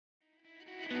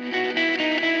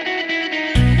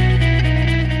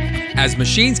As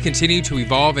machines continue to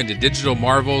evolve into digital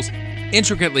marvels,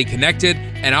 intricately connected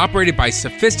and operated by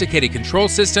sophisticated control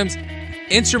systems,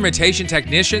 instrumentation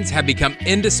technicians have become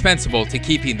indispensable to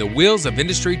keeping the wheels of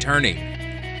industry turning.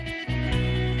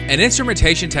 An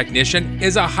instrumentation technician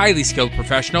is a highly skilled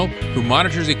professional who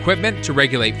monitors equipment to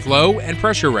regulate flow and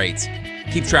pressure rates,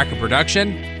 keep track of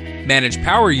production, manage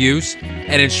power use,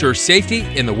 and ensure safety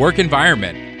in the work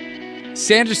environment.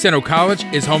 San Jacinto College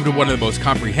is home to one of the most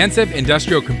comprehensive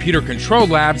industrial computer control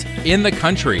labs in the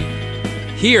country.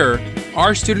 Here,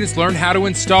 our students learn how to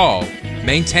install,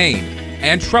 maintain,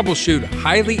 and troubleshoot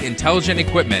highly intelligent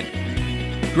equipment.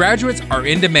 Graduates are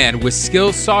in demand with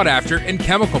skills sought after in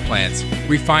chemical plants,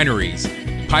 refineries,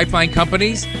 pipeline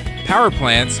companies, power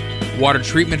plants, water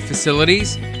treatment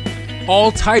facilities,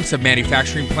 all types of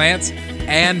manufacturing plants,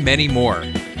 and many more.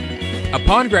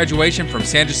 Upon graduation from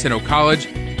San Jacinto College,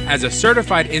 as a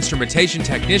certified instrumentation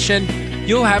technician,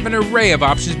 you'll have an array of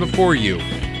options before you.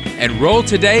 Enroll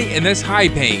today in this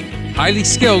high-paying, highly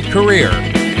skilled career.